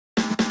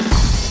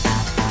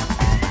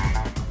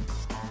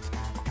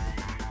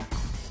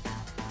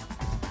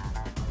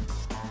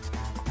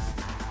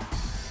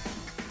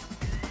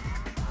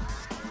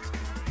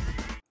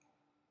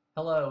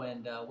Hello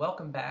and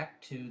welcome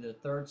back to the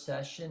third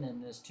session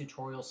in this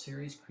tutorial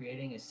series,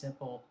 creating a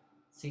simple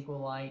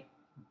SQLITE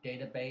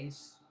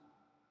database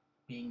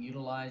being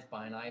utilized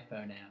by an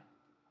iPhone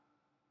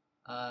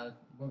app.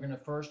 We're going to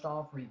first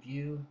off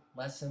review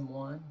lesson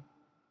 1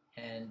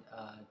 and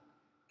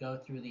go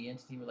through the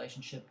entity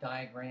relationship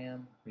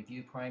diagram,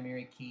 review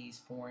primary keys,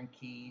 foreign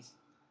keys,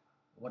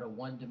 what a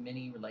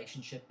one-to-many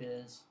relationship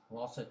is. We'll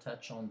also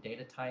touch on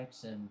data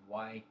types and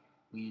why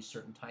we use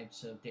certain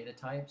types of data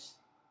types.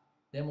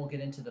 Then we'll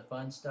get into the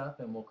fun stuff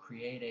and we'll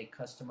create a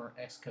customer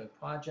xCode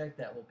project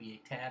that will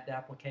be a tabbed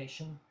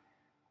application.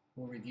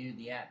 We'll review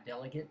the app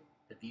delegate,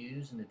 the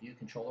views and the view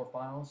controller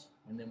files,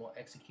 and then we'll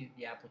execute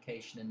the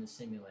application in the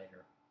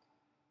simulator.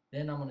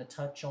 Then I'm going to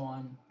touch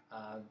on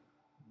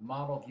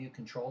model view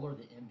controller,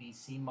 the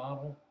MVC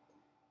model,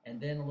 and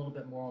then a little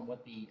bit more on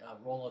what the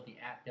role of the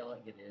app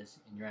delegate is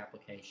in your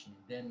application.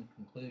 And then in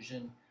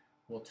conclusion,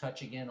 we'll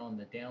touch again on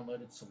the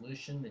downloaded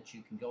solution that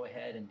you can go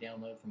ahead and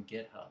download from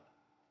GitHub.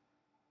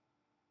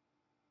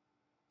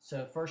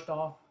 So first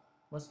off,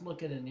 let's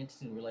look at an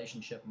entity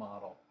relationship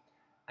model.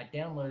 I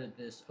downloaded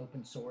this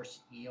open source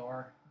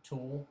ER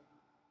tool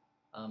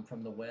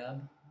from the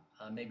web.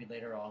 Maybe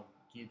later I'll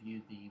give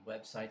you the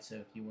website, so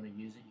if you want to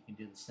use it, you can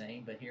do the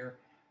same. But here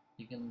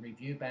you can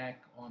review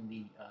back on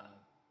the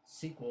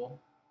SQL,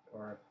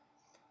 or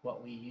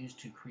what we use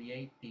to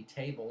create the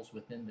tables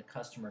within the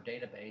customer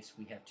database.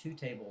 We have two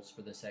tables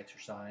for this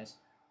exercise.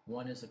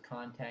 One is a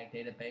contact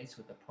database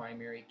with a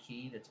primary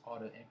key that's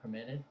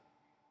auto-incremented.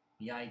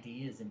 The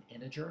ID is an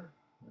integer,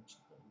 which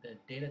the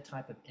data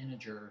type of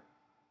integer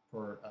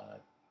for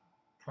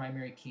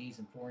primary keys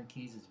and foreign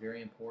keys is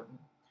very important.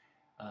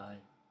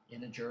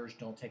 Integers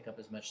don't take up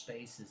as much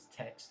space as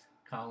text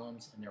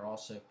columns, and they're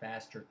also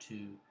faster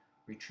to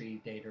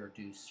retrieve data or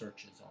do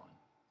searches on.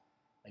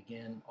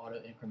 Again,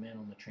 auto increment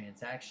on the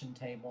transaction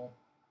table.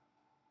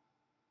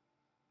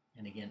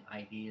 And again,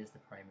 ID is the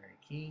primary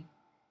key.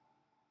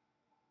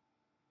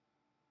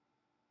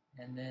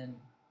 And then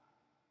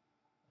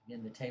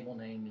again, the table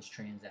name is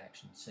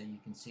transaction. So you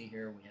can see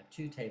here we have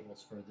two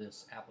tables for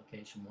this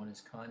application. One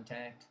is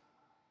contact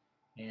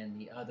and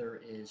the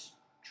other is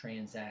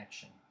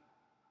transaction.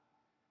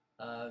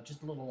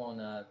 Just a little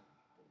on,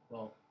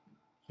 well,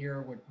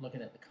 here we're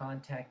looking at the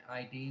contact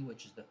ID,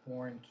 which is the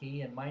foreign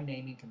key. And my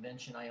naming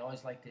convention, I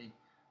always like to,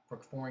 for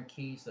foreign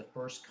keys, the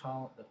first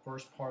column, the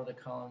first part of the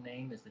column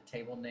name is the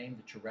table name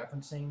that you're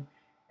referencing,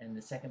 and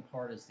the second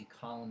part is the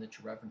column that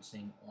you're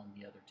referencing on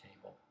the other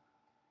table.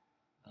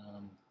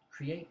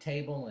 Create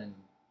table and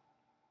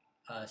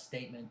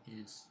statement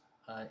is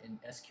in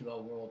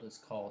SQL world is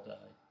called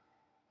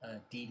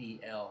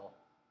DDL.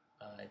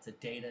 It's a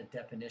data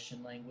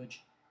definition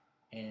language,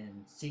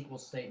 and SQL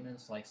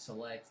statements like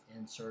selects,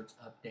 inserts,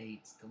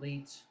 updates,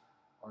 deletes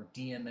are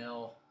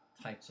DML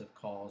types of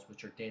calls,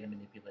 which are data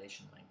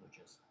manipulation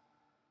languages.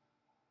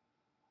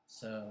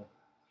 So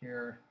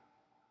here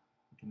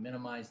we can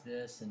minimize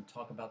this and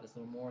talk about this a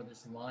little more.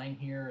 This line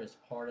here is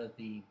part of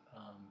the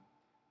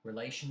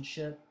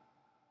relationship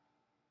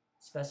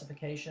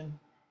specification.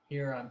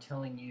 Here I'm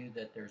telling you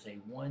that there's a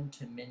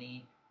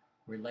one-to-many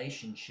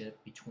relationship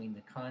between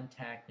the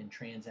contact and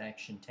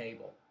transaction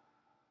table.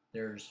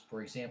 There's,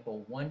 for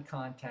example, one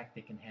contact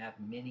that can have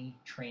many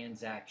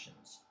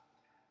transactions.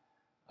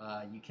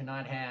 You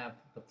cannot have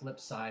the flip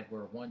side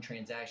where one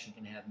transaction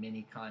can have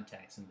many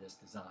contacts in this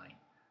design.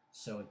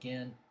 So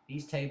again,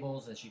 these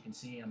tables, as you can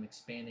see, I'm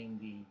expanding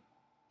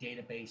the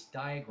database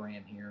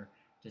diagram here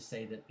to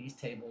say that these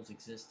tables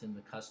exist in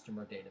the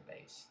customer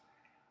database.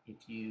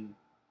 If you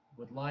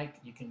would like,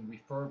 you can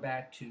refer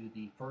back to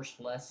the first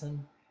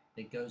lesson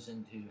that goes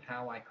into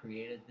how I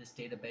created this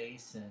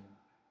database and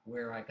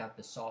where I got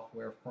the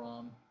software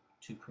from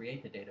to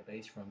create the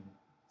database from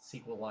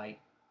SQLITE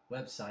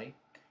website.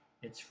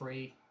 It's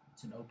free,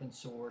 it's an open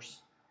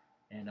source,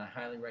 and I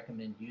highly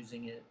recommend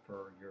using it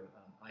for your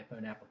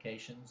iPhone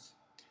applications.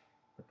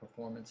 The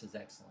performance is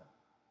excellent.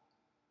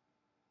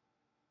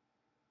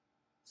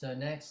 So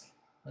next,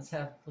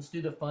 let's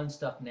do the fun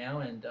stuff now,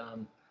 and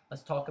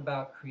let's talk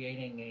about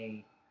creating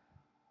a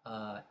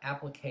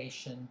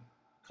application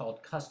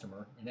called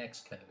customer in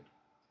xCode.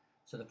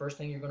 So the first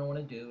thing you're going to want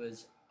to do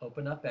is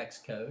open up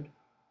xCode,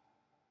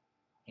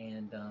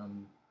 and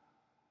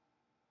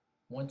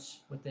once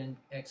within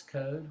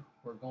xCode,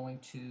 we're going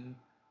to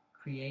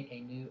create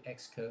a new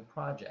xCode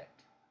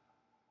project.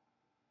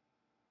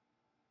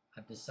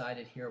 I've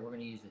decided here we're going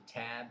to use a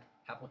tabbed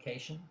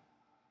application,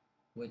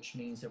 which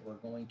means that we're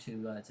going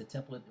to, it's a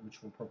template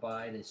which will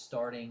provide a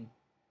starting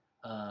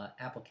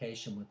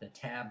application with a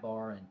tab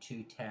bar and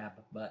two tab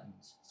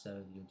buttons.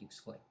 So you'll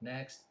just click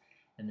next,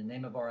 and the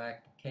name of our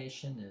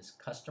application is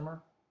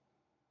customer.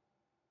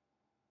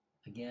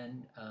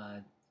 Again,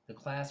 the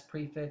class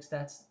prefix,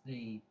 that's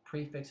the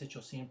prefix that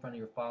you'll see in front of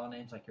your file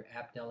names, like your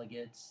app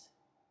delegates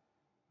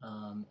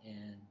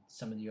and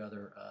some of the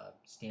other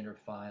standard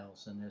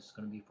files. And this is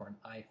going to be for an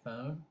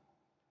iPhone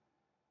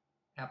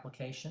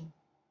application.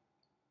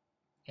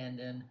 And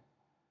then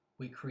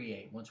we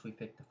create, once we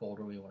pick the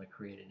folder we want to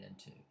create it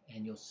into.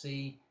 And you'll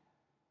see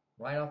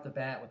right off the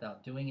bat,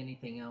 without doing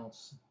anything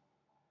else,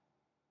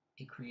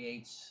 it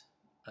creates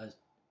a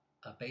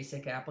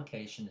basic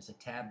application. It's a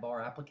tab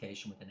bar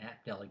application with an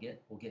app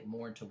delegate. We'll get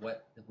more into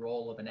what the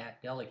role of an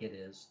app delegate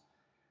is,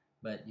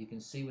 but you can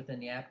see within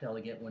the app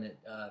delegate when it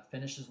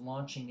finishes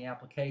launching the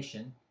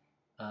application,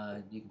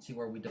 you can see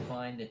where we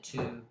define the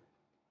two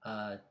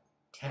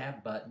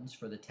tab buttons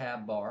for the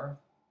tab bar.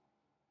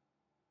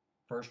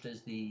 First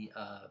is the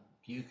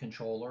view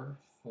controller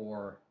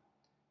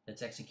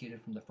that's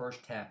executed from the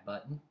first tab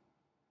button,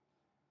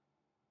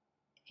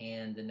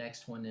 and the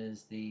next one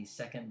is the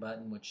second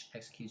button, which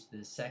executes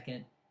the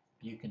second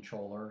view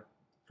controller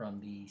from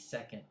the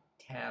second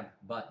tab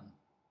button.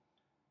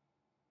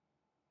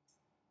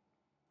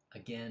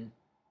 Again,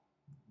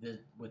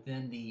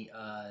 within the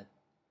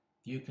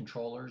view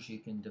controllers, you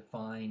can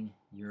define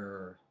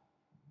your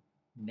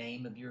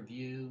name of your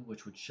view,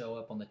 which would show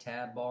up on the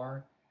tab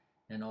bar,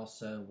 and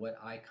also what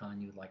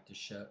icon you would like to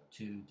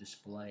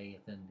display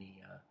within the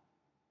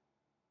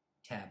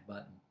tab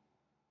button.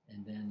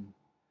 And then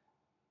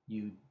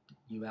you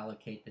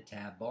allocate the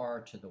tab bar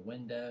to the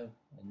window,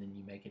 and then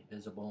you make it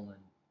visible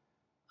and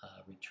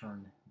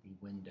return the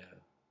window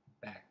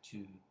back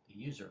to the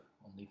user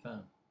on the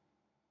phone.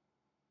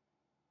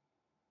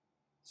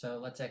 So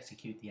let's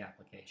execute the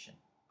application.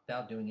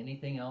 Without doing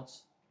anything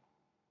else,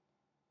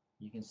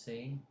 you can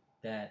see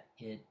that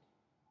you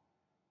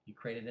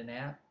created an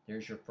app.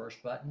 There's your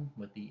first button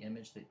with the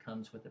image that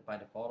comes with it by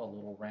default, a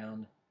little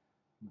round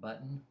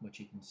button, which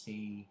you can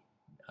see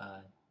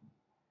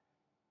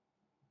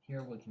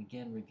here. We can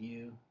again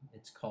review.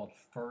 It's called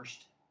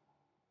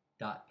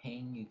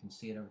first.ping. You can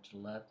see it over to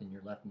the left in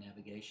your left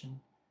navigation.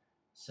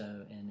 So,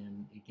 and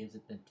then it gives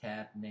it the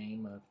tab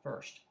name of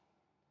first.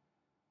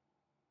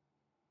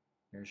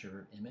 There's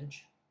your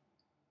image,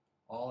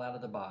 all out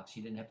of the box.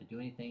 You didn't have to do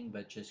anything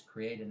but just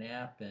create an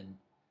app, and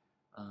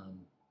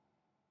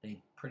they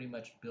pretty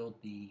much build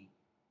the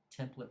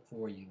template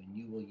for you, and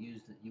you will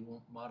use that. You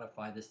won't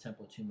modify this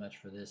template too much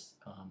for this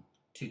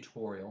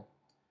tutorial.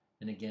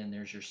 And again,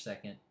 there's your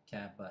second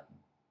tab button.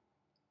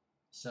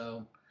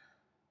 So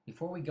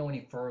before we go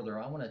any further,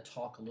 I want to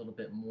talk a little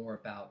bit more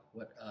about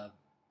what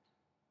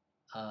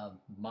a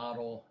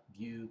model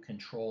view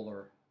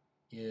controller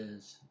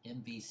is,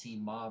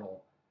 MVC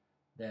model,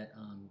 that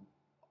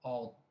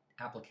all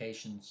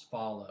applications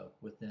follow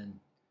within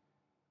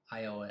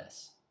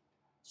iOS.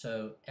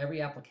 So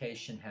every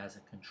application has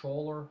a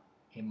controller,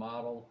 a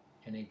model,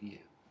 and a view.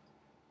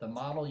 The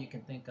model you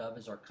can think of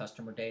as our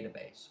customer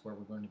database, where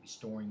we're going to be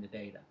storing the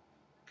data.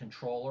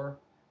 Controller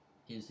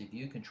is the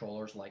view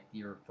controllers, like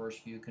your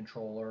first view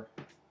controller.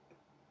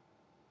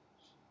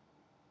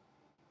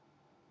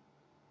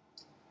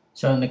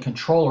 So in the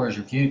controller is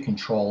your view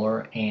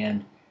controller,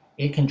 and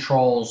it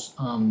controls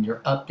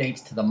your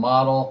updates to the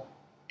model,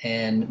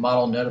 and the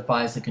model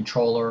notifies the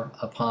controller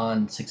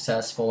upon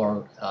successful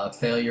or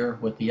failure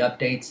with the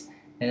updates,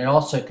 and it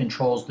also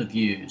controls the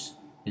views.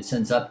 It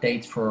sends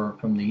updates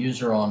from the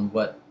user on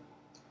what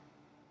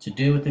to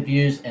do with the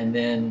views, and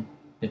then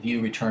the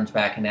view returns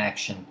back in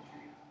action.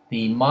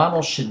 The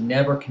model should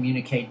never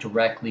communicate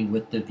directly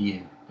with the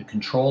view. The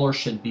controller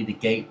should be the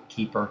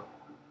gatekeeper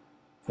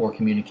for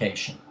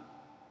communication.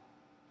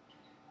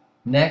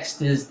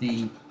 Next is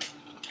the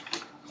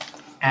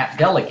app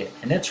delegate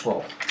and its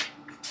role.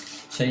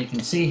 So you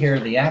can see here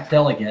the app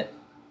delegate.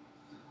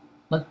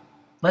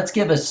 Let's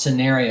give a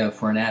scenario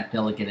for an app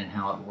delegate and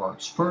how it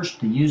works. First,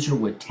 the user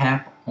would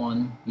tap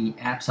on the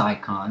app's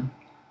icon.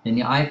 Then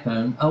the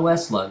iPhone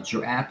OS loads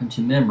your app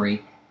into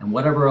memory and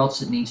whatever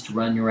else it needs to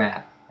run your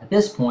app. At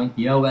this point,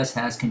 the OS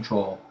has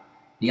control.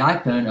 The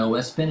iPhone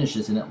OS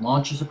finishes and it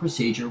launches a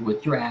procedure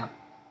with your app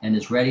and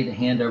is ready to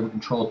hand over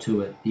control to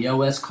it. The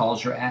OS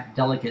calls your app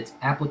delegate's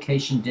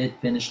application did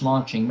finish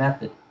launching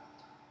method.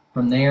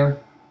 From there,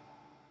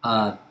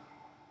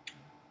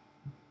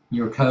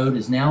 your code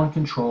is now in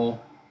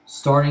control,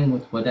 starting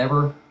with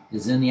whatever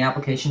is in the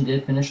application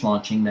did finish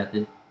launching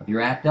method of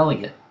your app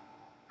delegate.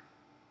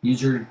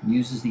 User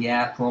uses the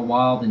app for a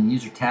while, then the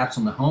user taps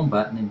on the home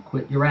button and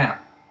quit your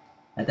app.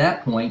 At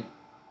that point,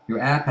 your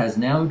app has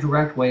no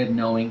direct way of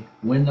knowing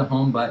when the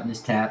home button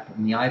is tapped,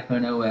 and the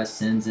iPhone OS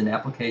sends an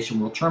application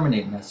will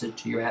terminate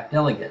message to your app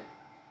delegate,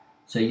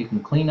 so you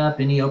can clean up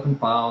any open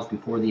files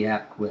before the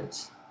app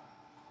quits.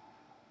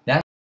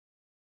 That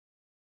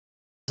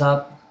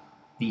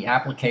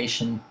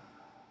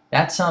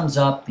sums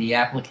up the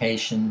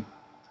application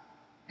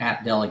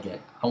app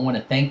delegate. I want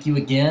to thank you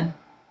again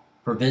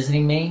for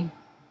visiting me.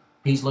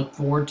 Please look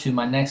forward to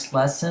my next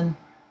lesson,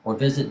 or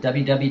visit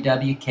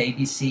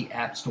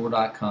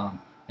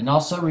www.kbcappstore.com, and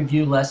also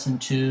review lesson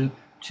 2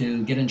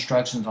 to get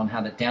instructions on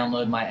how to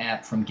download my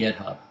app from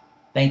GitHub.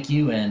 Thank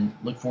you, and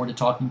look forward to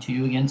talking to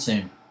you again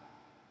soon.